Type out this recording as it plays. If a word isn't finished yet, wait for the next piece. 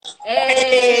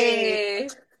Hey,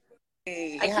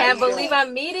 Hey, I how can't you believe doing?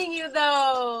 I'm meeting you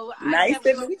though. I Nice can't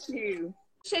to believe meet you.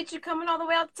 Appreciate you coming all the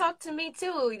way out to talk to me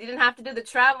too. You didn't have to do the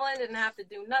traveling, didn't have to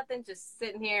do nothing, just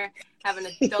sitting here having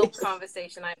a dope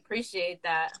conversation. I appreciate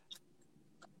that.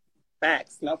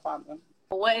 Facts, no problem.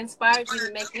 What inspired you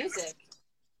to make music?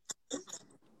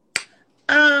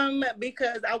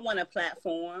 Because I want a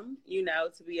platform,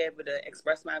 to be able to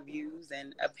express my views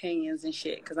and opinions and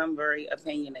shit, because I'm very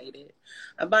opinionated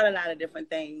about a lot of different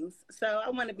things. So I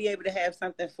want to be able to have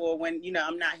something for when,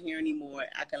 I'm not here anymore.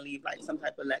 I can leave like some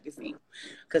type of legacy,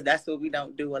 because that's what we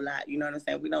don't do a lot. You know what I'm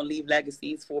saying? We don't leave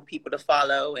legacies for people to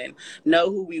follow and know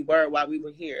who we were while we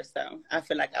were here. So I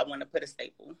feel like I want to put a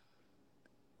staple.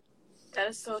 That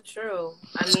is so true.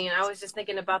 I mean, I was just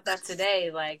thinking about that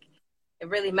today. Like, it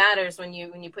really matters when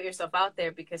you put yourself out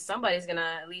there because somebody's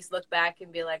gonna at least look back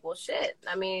and be like, well, shit.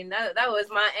 I mean, that was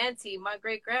my auntie, my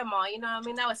great grandma. You know what I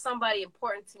mean? That was somebody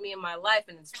important to me in my life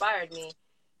and inspired me,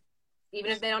 even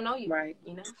if they don't know you. Right.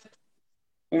 You know?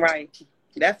 Right.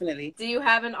 Definitely. Do you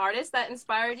have an artist that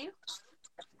inspired you?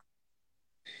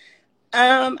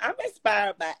 I'm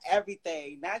inspired by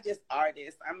everything, not just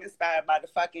artists. I'm inspired by the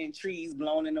fucking trees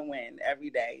blowing in the wind every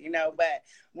day, But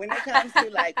when it comes to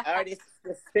like artists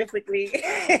specifically,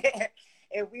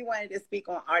 if we wanted to speak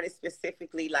on artists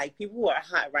specifically, like people who are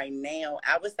hot right now,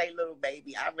 I would say Lil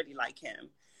Baby. I really like him.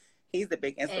 He's a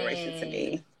big inspiration to Hey.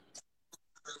 me.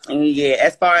 And yeah,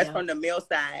 as far as Yeah. from the male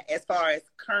side, as far as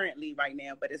currently right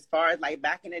now, but as far as like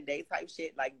back in the day type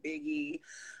shit, like Biggie,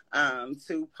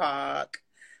 Tupac,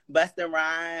 Busta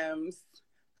Rhymes,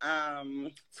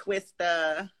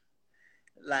 Twista.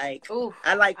 Like Ooh,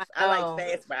 I like know.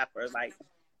 fast rappers. Like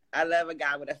I love a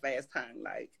guy with a fast tongue.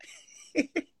 Like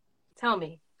Tell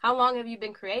me, how long have you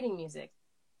been creating music?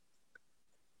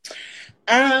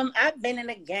 I've been in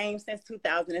the game since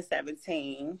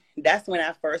 2017. That's when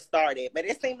I first started. But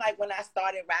it seemed like when I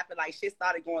started rapping, like shit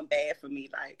started going bad for me.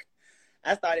 Like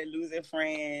I started losing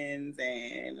friends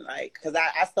and like, cause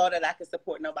I saw that I could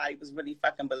support nobody was really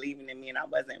fucking believing in me and I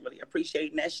wasn't really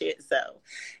appreciating that shit. So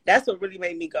that's what really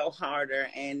made me go harder.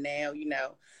 And now,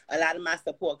 a lot of my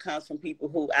support comes from people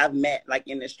who I've met like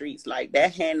in the streets, like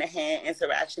that hand to hand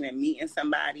interaction and meeting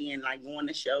somebody and like going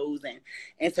to shows and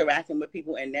interacting with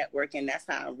people and networking. That's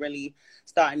how I'm really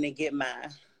starting to get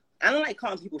I don't like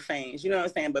calling people fans, you know what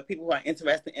I'm saying? But people who are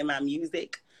interested in my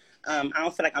music. I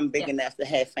don't feel like I'm big Yeah. enough to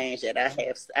have fans yet.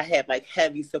 I have like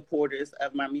heavy supporters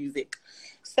of my music.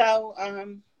 So,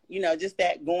 just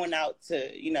that going out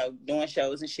to, doing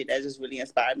shows and shit, that just really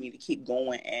inspired me to keep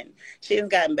going. And shit has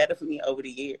gotten better for me over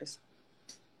the years.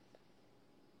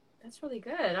 That's really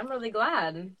good. I'm really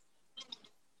glad.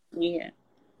 Yeah.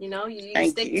 You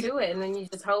Thank stick you. to it and then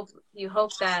you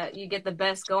hope that you get the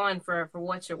best going for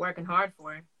what you're working hard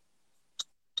for.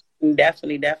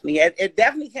 Definitely, definitely. It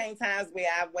definitely came times where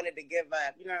I wanted to give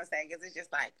up. You know what I'm saying? Because it's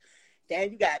just like,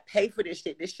 damn, you got to pay for this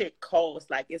shit. This shit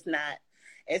costs. Like, it's not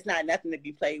nothing to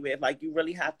be played with. Like, you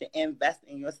really have to invest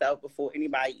in yourself before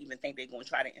anybody even think they're going to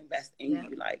try to invest in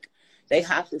you. Like, they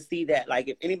have to see that. Like,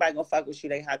 if anybody going to fuck with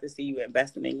you, they have to see you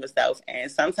investing in yourself.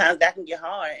 And sometimes that can get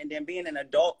hard. And then being an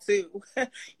adult, too,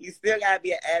 you still got to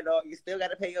be an adult. You still got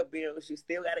to pay your bills. You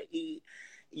still got to eat.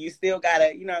 You still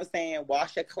gotta, you know what I'm saying,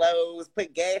 wash your clothes,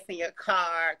 put gas in your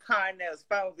car notes,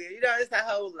 phone bill. It's a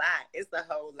whole lot. It's a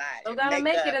whole Still lot. gotta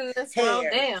make it Makeup, in this world,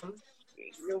 hair. damn.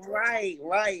 You're right,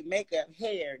 right. Makeup,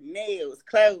 hair, nails,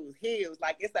 clothes, heels.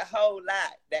 Like it's a whole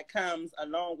lot that comes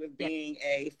along with Yeah. being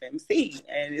a FMC.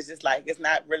 And it's just like, it's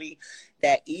not really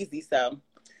that easy. So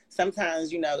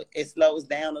sometimes, it slows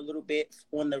down a little bit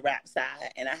on the rap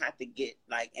side and I have to get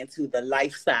like into the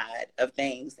life side of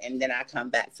things and then I come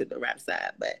back to the rap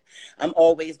side. But I'm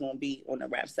always going to be on the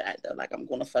rap side though. Like I'm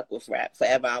going to fuck with rap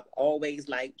forever. I've always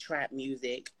liked trap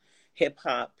music, hip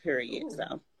hop, period. Ooh.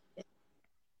 So.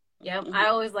 Yeah, I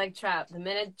always like trap. The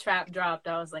minute trap dropped,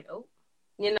 I was like, oh,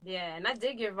 yeah, and I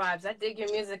dig your vibes. I dig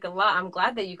your music a lot. I'm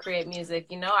glad that you create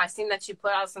music. I seen that you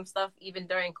put out some stuff even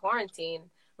during quarantine.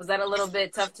 Was that a little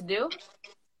bit tough to do?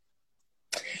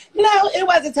 No, it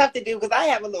wasn't tough to do because I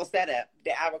have a little setup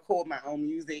that I record my own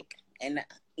music and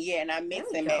yeah, and I There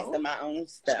mix we and master go. my own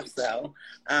stuff. So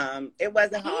it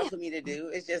wasn't hard for me to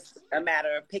do. It's just a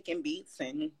matter of picking beats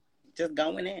and just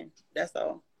going in. That's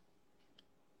all.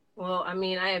 Well, I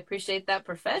mean, I appreciate that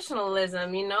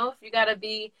professionalism. If you gotta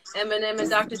be Eminem and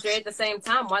Dr. Dre at the same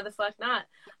time, why the fuck not?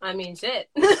 I mean, shit.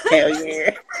 Hell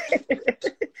yeah.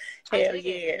 I Hell dig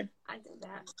it. yeah. I dig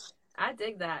that. I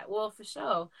dig that. Well, for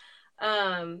sure.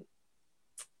 Um,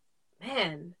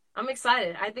 Man, I'm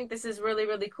excited. I think this is really,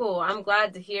 really cool. I'm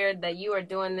glad to hear that you are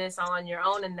doing this all on your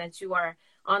own and that you are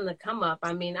on the come up.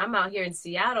 I mean, I'm out here in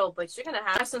Seattle, but you're gonna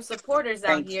have some supporters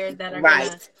out here that are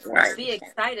right, gonna right. be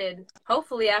excited.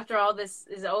 Hopefully, after all this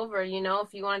is over, you know,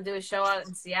 if you want to do a show out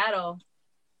in Seattle,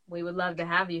 we would love to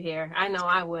have you here. I know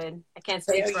I would. I can't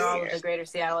speak for all of the greater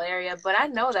Seattle area, but I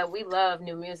know that we love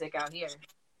new music out here.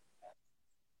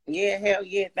 Yeah, hell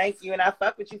yeah. Thank you. And I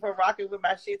fuck with you for rocking with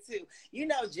my shit too. You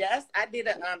know, Jess, I did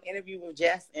an interview with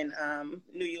Jess in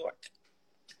New York.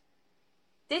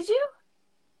 Did you?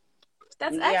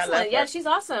 That's excellent. Yeah, she's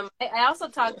awesome. I also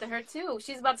talked to her too.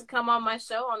 She's about to come on my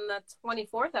show on the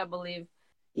 24th, I believe.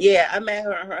 Yeah, I met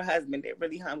her and her husband. They're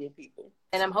really humble people.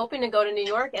 And I'm hoping to go to New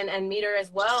York and meet her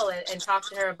as well and talk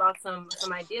to her about some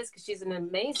ideas because she's an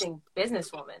amazing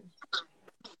businesswoman.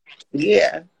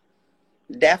 Yeah,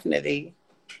 definitely.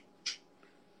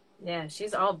 Yeah,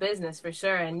 she's all business for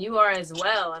sure. And you are as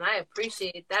well. And I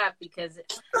appreciate that because,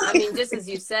 I mean, just as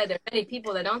you said, there are many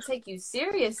people that don't take you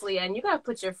seriously. And you got to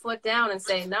put your foot down and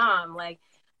say, nah, I'm like,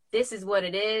 this is what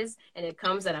it is. And it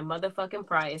comes at a motherfucking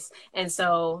price. And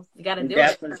so you got to do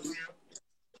it.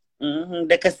 Mm-hmm.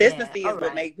 The consistency is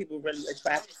what makes people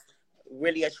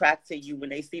really attract to you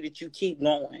when they see that you keep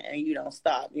going and you don't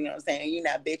stop. You know what I'm saying? You're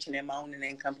not bitching and moaning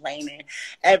and complaining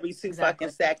every two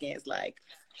fucking seconds. Like,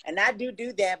 and I do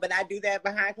that, but I do that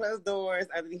behind closed doors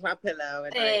underneath my pillow.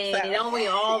 Hey, don't we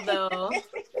all though?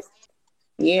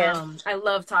 Yeah. I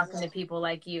love talking to people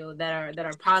like you that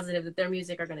are positive that their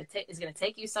music is gonna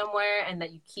take you somewhere and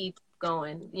that you keep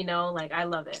going. You know, like I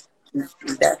love it.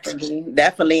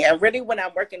 Definitely. And really what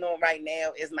I'm working on right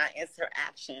now is my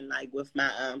interaction, like with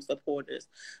my supporters.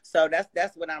 So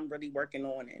that's what I'm really working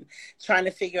on and trying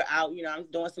to figure out, you know, I'm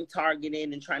doing some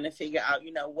targeting and trying to figure out,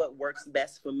 you know, what works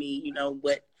best for me, you know,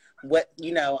 what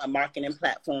you know, marketing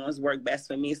platforms work best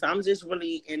for me. So I'm just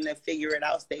really in the figure it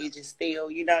out stages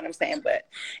still, you know what I'm saying? But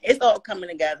it's all coming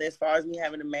together as far as me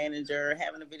having a manager,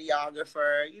 having a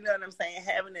videographer, you know what I'm saying?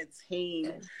 Having a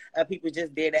team of people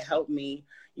just there to help me,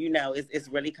 you know, it's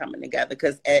really coming together.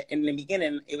 Because in the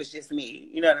beginning, it was just me,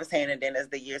 you know what I'm saying? And then as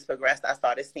the years progressed, I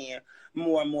started seeing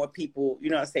more and more people, you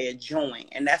know what I'm saying, join.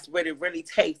 And that's what it really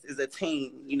takes is a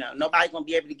team. You know, nobody's going to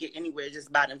be able to get anywhere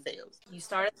just by themselves. You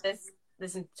started this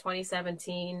in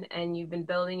 2017 and you've been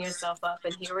building yourself up,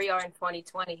 and here we are in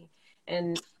 2020,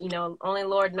 and you know, only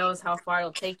Lord knows how far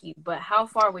it'll take you, but how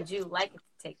far would you like it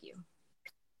to take you?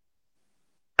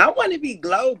 I want to be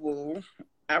global.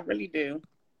 I really do.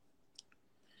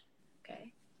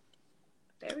 Okay,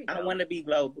 there we go. I want to be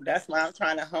global. That's why I'm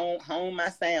trying to hone my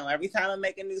sound. Every time I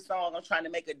make a new song, I'm trying to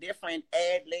make a different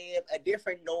ad lib, a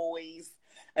different noise,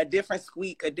 a different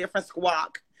squeak, a different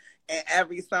squawk in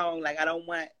every song. Like I don't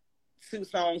want 2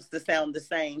 songs to sound the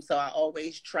same. So I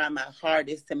always try my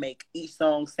hardest to make each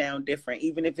song sound different,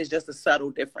 even if it's just a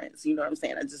subtle difference. You know what I'm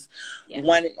saying? I just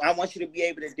I want you to be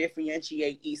able to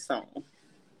differentiate each song. I'm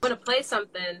going to play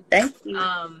something. Thank you.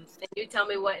 And you tell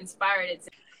me what inspired it.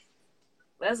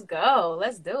 Let's go.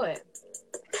 Let's do it.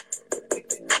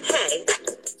 Hey,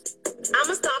 I'm going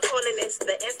to start calling this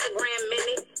the Instagram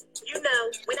minute. You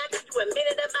know, when I give you a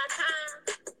minute of my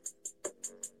time.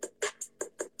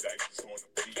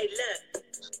 Hey, look,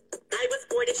 I was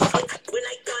bored as shit when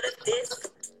I thought of this.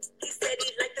 He said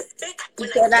he'd like to spit. He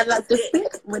said I'd like to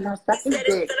spit when I suck his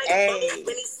dick. Hey.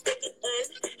 When he stick it in,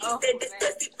 he said this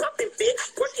pussy pumping,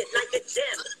 bitch, work it like a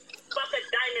gym. Fuck a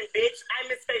diamond, bitch, I'm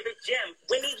his favorite gem.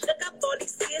 When he look up, all he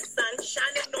see is sun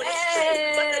shining on his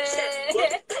chin. Fuck a chest, boy,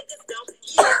 take his down,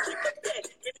 he don't keep a pet.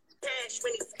 Give me cash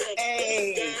when he spent.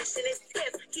 Dash in his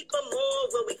pants, keep him on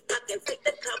when we fucking take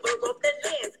the cover off the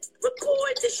lens.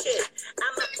 Record the shit.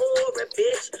 I'm an aura,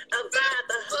 bitch. A vibe,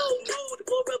 a whole mood.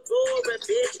 Bora, bora,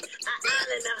 bitch. I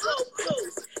island a whole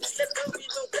cruise. Slippery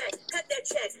roulette. Cut that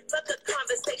check. Fuck a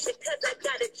conversation, cause I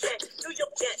got a jet. New York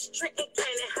Jets, Trenton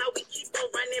Cannon. How we keep on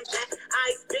running back.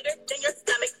 Eyes bigger than your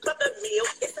stomach. Fuck a meal.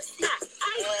 It's a snack.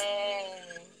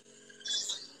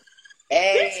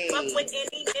 Bitch, fuck with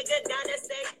any nigga gotta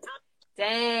say.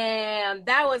 Damn,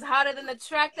 that was hotter than the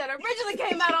track that originally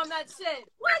came out on that shit.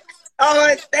 What?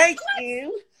 Oh, thank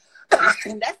you.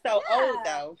 That's so old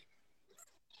though.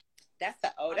 That's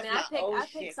the old. That's my old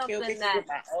shit.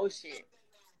 My old shit.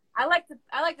 I like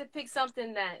to pick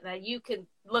something that you can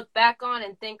look back on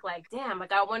and think like, damn,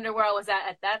 like I wonder where I was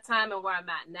at that time and where I'm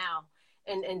at now,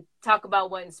 and talk about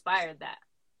what inspired that.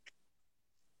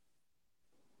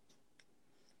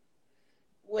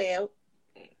 Well,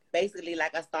 basically,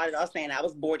 like I started off saying, I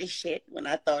was bored as shit when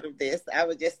I thought of this. I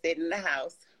was just sitting in the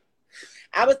house.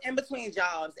 I was in between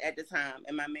jobs at the time,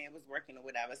 and my man was working or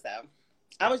whatever. So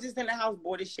I was just in the house,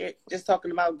 bored as shit, just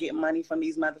talking about getting money from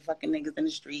these motherfucking niggas in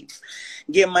the streets,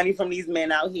 getting money from these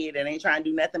men out here that ain't trying to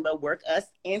do nothing but work us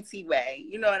anyway.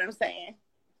 You know what I'm saying?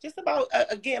 just about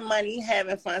getting money,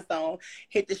 having fun. So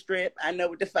hit the strip. I know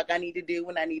what the fuck I need to do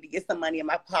when I need to get some money in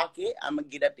my pocket. I'm gonna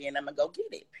get up there and I'm gonna go get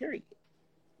it. Period.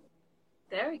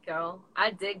 There we go.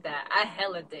 I dig that. I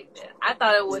hella digged it. I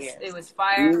thought it was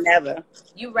fire. Never.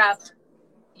 You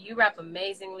rap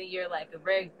amazingly. You're like a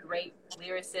very great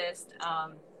lyricist.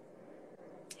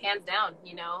 Hands down,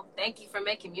 you know. Thank you for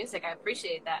making music. I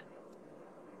appreciate that.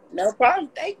 No problem.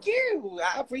 Thank you.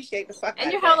 I appreciate the fuck.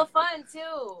 And you're hella fun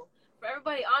too. For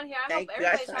everybody on here, I hope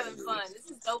everybody's having fun.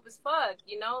 This is dope as fuck,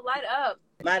 you know. Light up.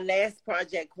 My last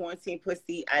project, Quarantine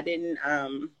Pussy, I didn't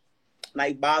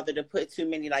like bother to put too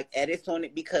many like edits on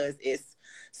it because it's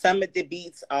some of the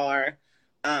beats are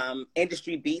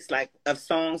industry beats, like of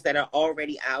songs that are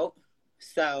already out.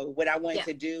 So what I wanted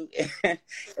to do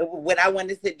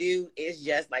is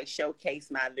just like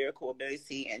showcase my lyrical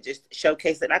ability and just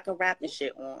showcase that I can rap and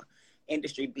shit on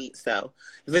industry beats. So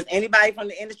if there's anybody from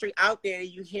the industry out there,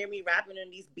 you hear me rapping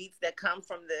on these beats that come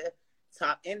from the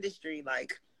top industry,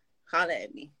 like holla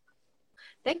at me.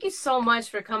 Thank you so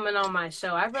much for coming on my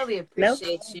show. I really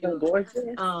appreciate you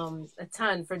a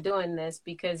ton for doing this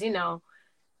because, you know,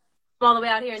 I'm all the way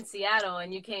out here in Seattle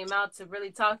and you came out to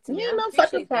really talk to me. Yeah, no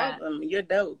fucking problem. You're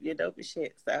dope. You're dope as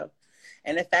shit. So,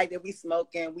 and the fact that we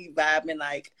smoking, we vibing,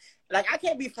 like I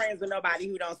can't be friends with nobody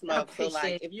who don't smoke. So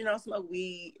like, if you don't smoke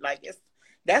weed, like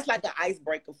that's like an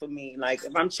icebreaker for me. Like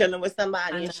if I'm chilling with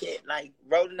somebody and shit, like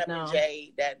rolling up a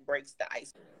J, that breaks the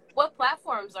ice. What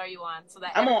platforms are you on? So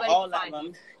that I'm on all of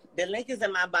them. The link is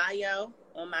in my bio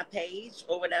on my page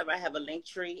or whatever. I have a link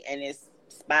tree and it's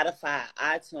Spotify,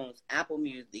 iTunes, Apple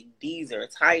Music, Deezer,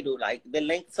 Tidal. Like the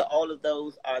link to all of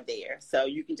those are there. So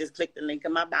you can just click the link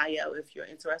in my bio if you're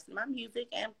interested in my music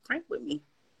and crank with me.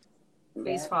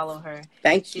 Please follow her.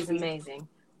 Thank you. She's amazing.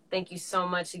 Thank you so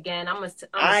much again. I'm gonna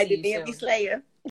the DMV Slayer.